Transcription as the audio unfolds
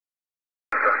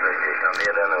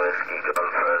661 Whisky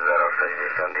Golf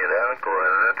 061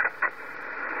 QRZ.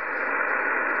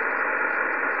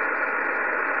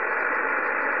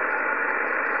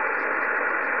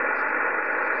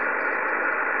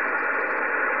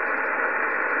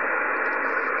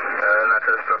 Na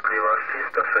częstotliwości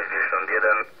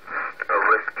 161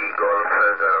 Whisky Golf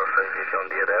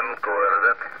 061 QRZ.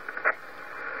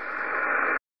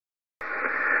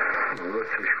 No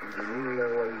coś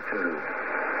wylała i tyle.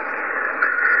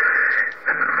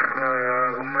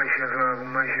 Come si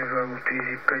fa questi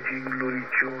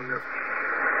caccigloriccione?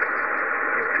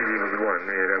 Non ti dico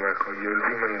quando era ma cogliere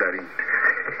di mandarini.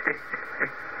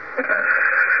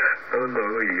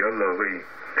 Allah qui.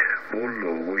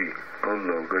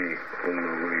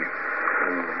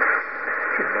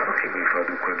 Ma che mi fa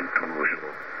tutto tutto?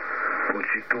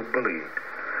 Oggi tu balì.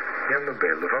 Mi hanno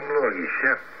bello, fammelo a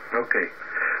chissà. Ok.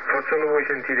 Forse lo vuoi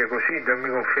sentire così? Dammi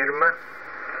conferma.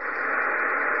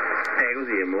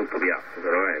 Così è molto piatto,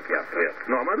 però piatto.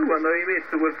 No, ma tu quando avevi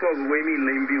messo quel fuoco, quei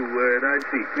 1000 in più, dai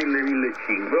sì,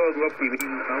 1500, però troppi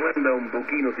prima, guarda un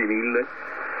pochino simile.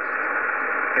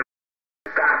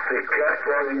 Fantastic, just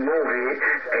for the movie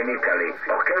in Italy,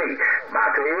 ok?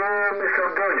 Ma to you,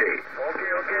 Mr. Doji. Ok,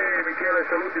 Michele,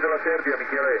 saluti dalla Serbia,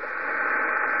 Michele.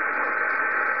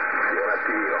 Buon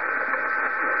attivio.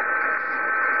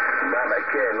 Vabbè,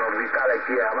 chi è? Nord Italia,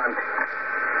 chi è? Avanti.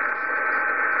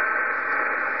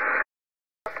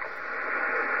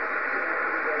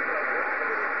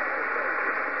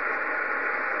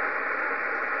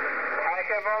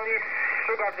 Only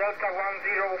Sugar Delta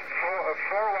 104,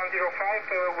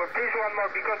 105, please one more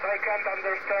because I can't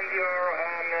understand your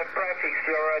prefix,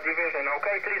 your division,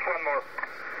 okay? Please one more.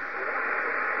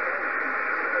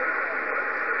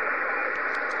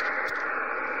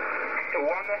 So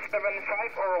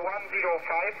 175 or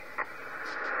 105?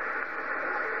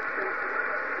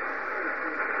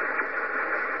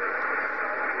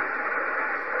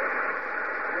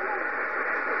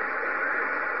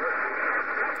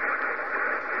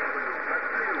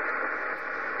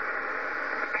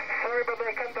 But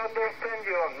I can't understand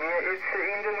you. It's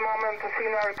in this moment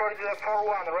signal report is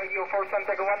 4-1, radio 4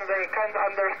 Santa 1, I can't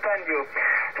understand you.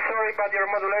 Sorry, but your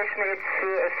modulation is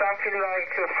something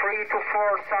like 3 to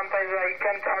 4, sometimes I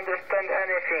can't understand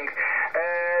anything.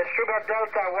 Sugar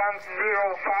Delta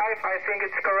 105, I think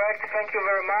it's correct, thank you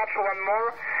very much, one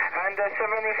more, and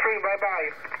 73,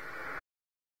 bye-bye.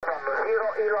 011,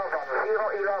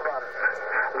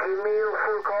 give me your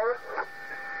full call.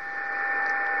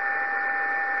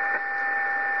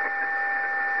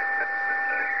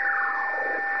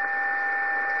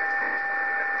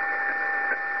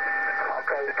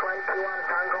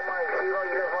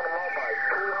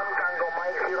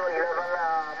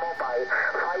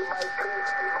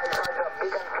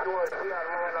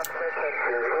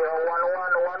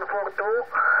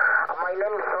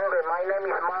 My name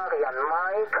is Marian.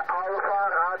 Mike Alpha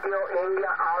Radio India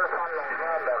Alpha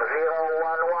November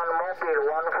 011 Mobile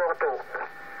 142.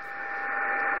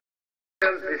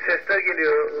 Sesler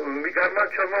geliyor. Bir karman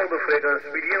çalma oldu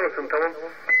frekans. Biliyor musun? Tamam.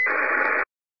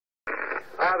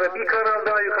 Abi bir kanal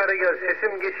daha yukarı gel.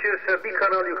 Sesim geçiyorsa bir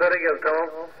kanal yukarı gel. Tamam.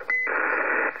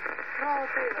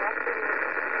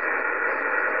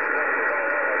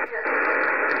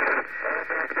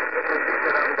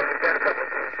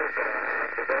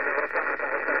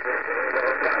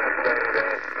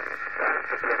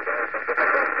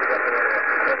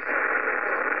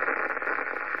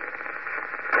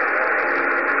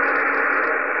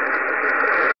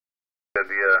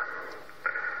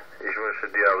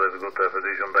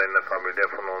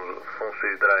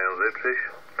 Funktionsdraaien 70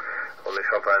 und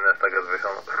ich habe eines Tages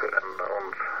hören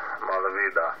und mal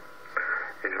wieder.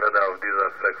 Ich werde auf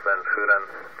dieser Frequenz hören,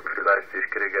 vielleicht ich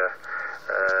kriege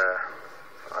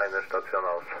eine Station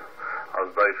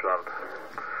aus Deutschland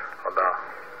oder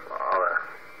alle.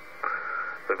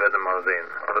 Wir werden mal sehen.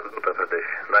 Alles Gute für dich.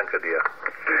 Danke dir.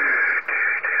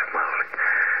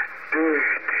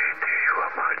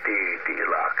 Die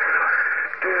Lachs.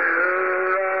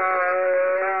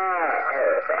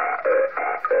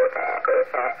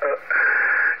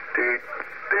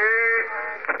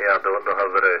 Ja, du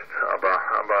hast recht, aber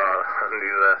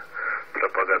diese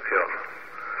Propagation,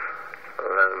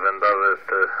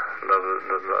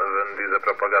 wenn diese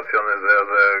Propagation ist sehr,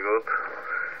 sehr gut,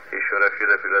 ich höre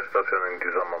viele Stationen in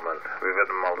diesem Moment. Wir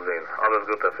werden mal sehen. Alles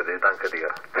Gute für dich, danke dir.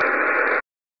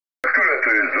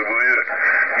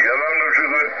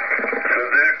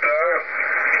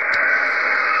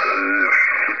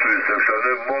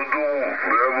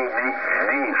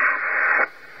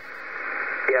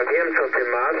 Ja wiem co ty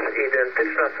masz,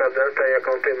 identyczna delta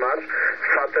jaką ty masz,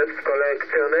 facet w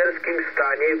kolekcjonerskim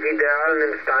stanie, w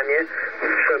idealnym stanie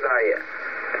sprzedaje.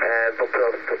 Po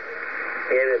prostu.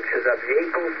 Nie wiem, czy za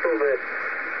 2,5 stówy,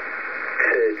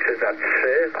 czy za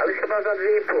 3, ale chyba za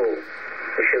 2,5,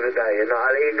 mi się wydaje. No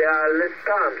ale idealny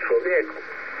stan, człowieku.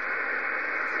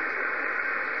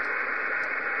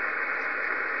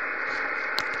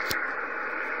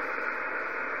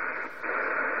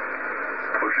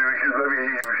 Oczywiście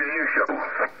zamienić by się nie chciał.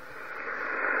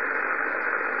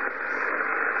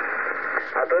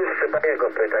 A to już trzeba jego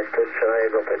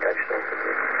pytać, no.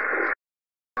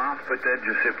 Peut-être,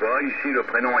 je sais pas. Ici, le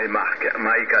prénom est Marc.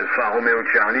 Mike Alpha Romeo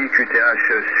Charlie,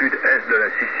 QTH sud-est de la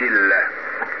Sicile.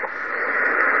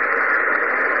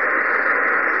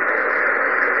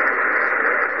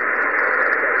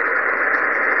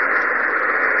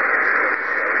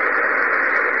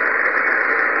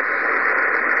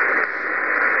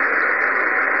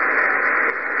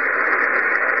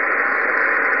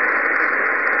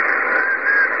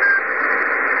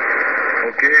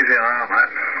 Ok, Gérard.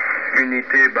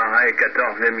 Unité Barret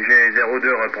 14MG02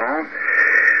 reprend.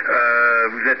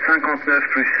 Vous êtes 59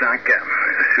 plus 5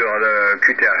 sur le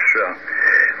QTH.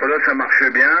 Voilà, ça marche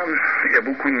bien. Il y a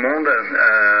beaucoup de monde,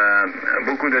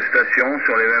 beaucoup de stations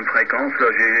sur les mêmes fréquences.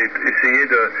 Là, j'ai essayé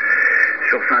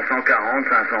sur 540,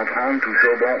 530, tout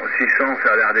ça. Bon, 600,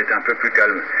 ça a l'air d'être un peu plus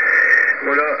calme.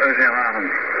 Voilà, Gérard.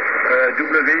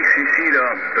 WX ici,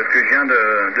 là, parce que je viens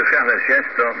de faire la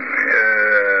sieste, là,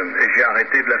 et j'ai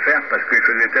arrêté de la faire parce qu'il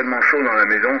faisait tellement chaud dans la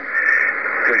maison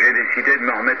que j'ai décidé de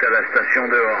me remettre à la station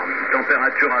dehors.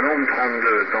 Température à l'ombre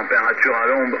 32, température à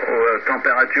l'ombre,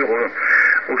 température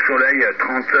au soleil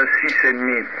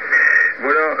 36,5.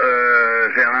 Voilà,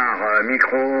 Gérard,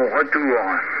 micro, retour.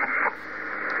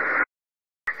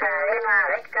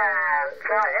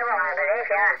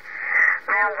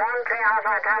 I am 13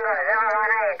 Alpha Tango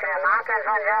 018, Martin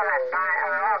von German.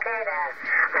 Okay there.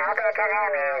 I hope you can hear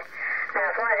me.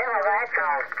 40, go ahead,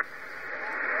 call.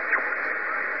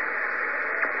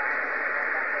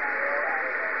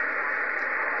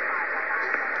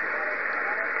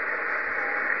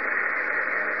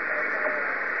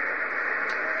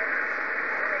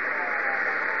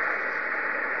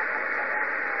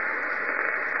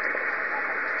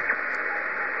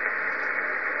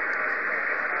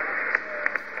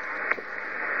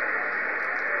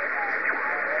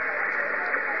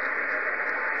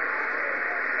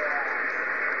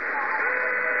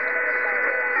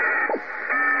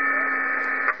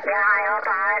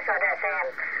 Also the same,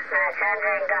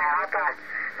 changing the upper,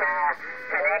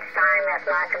 the next time is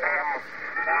much better.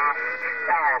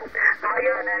 Are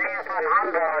you in the near from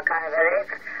Hamburg, I believe?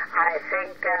 I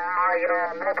think are you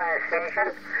a mobile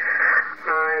station?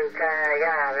 And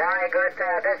yeah, very good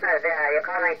business there. You're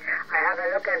coming, I have a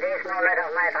look at this moment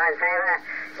of my transceiver.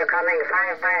 You're coming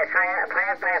 5 by 5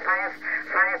 by 5,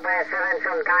 5 by 7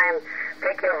 sometime.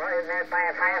 Pick your hold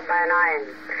by 5 by 9.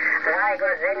 Very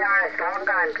good signal,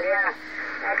 stronger and clear.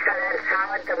 Excellent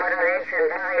sound modulation,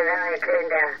 very, very clean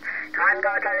there. Can't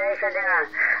go to relation there.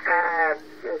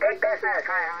 Big business,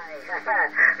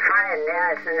 fine,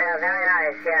 yes, very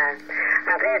nice, yeah.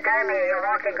 Please tell me your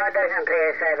walking condition,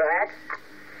 please, go ahead.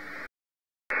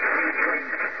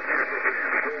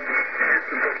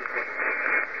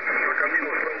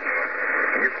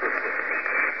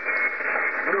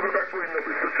 No tak powinno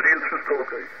być, to jest wszystko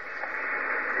okej.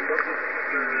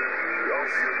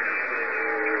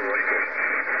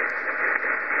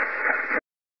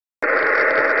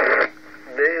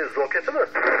 Ne, zoketi mi?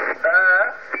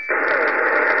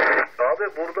 Abi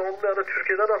burada olmayanı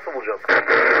Türkiye'de nasıl bulacağım?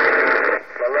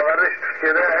 Vallahi kardeş,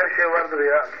 Türkiye'de her şey vardır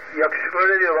ya. Yakışık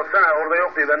öyle diyor, baksana orada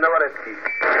yok diyor, bende var hepsi.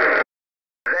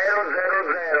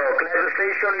 000, Clear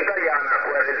Station Italiana,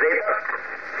 where is it?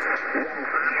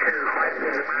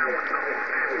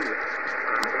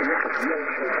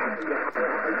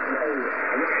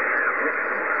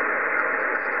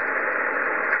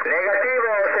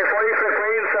 Negativo, sei fuori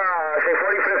frequenza,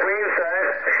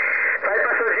 Fai il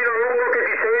passaggino lungo che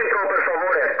ti sento, per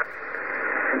favore.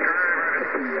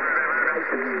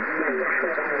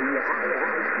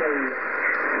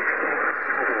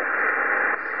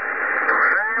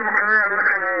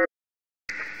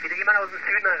 Wie da jemand aus dem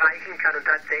Süden erreichen kann und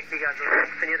tatsächlich, also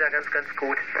funktioniert da ganz, ganz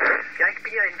gut. Ja, ich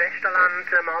bin hier in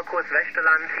Westerland, Markus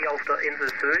Westerland, hier auf der Insel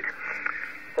Sylt.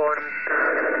 Und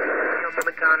hier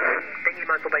momentan, denke ich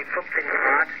mal, so bei 14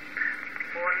 Grad.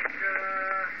 Und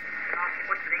ja,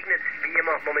 uns regnet wie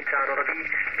immer momentan, oder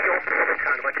wie oben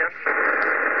momentan, Roger?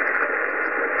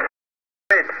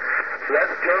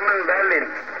 West German Berlin,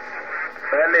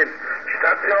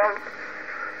 Station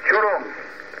Çorum.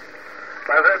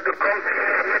 Also du kommst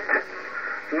mit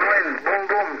 9, Bum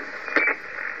Bum.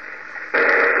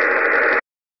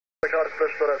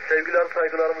 Arkadaşlara sevgiler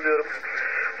saygılarımı diyorum.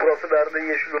 Burası Berlin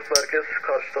Yeşilyurt Merkez,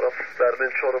 karşı taraf Berlin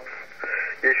Çorum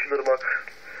Yeşilırmak.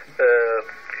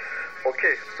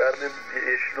 Okey, Berlin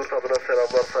Yeşilyurt adına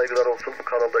selamlar saygılar olsun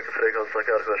kanaldaki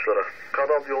frekanstaki arkadaşlara.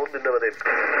 Kanal yoğun dinlemedeyim.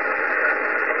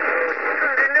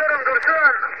 Dinliyorum Dursun.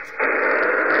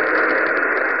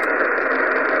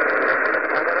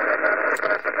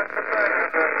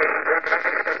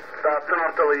 Dağıttın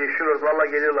ortalığı Yeşilyurt, valla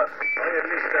geliyorlar.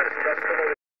 Hayırlı işler.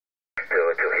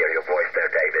 To hear your voice there,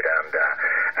 David, and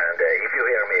if you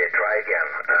hear me, try again.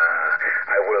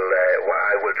 I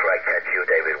will try catch you,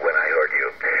 David, when I heard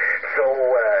you. So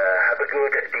have a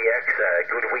good DX,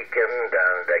 good weekend,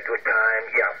 and a good time.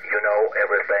 Yeah, you know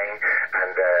everything,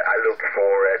 and I look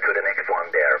forward to the next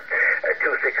one there.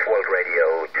 26 World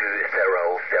Radio,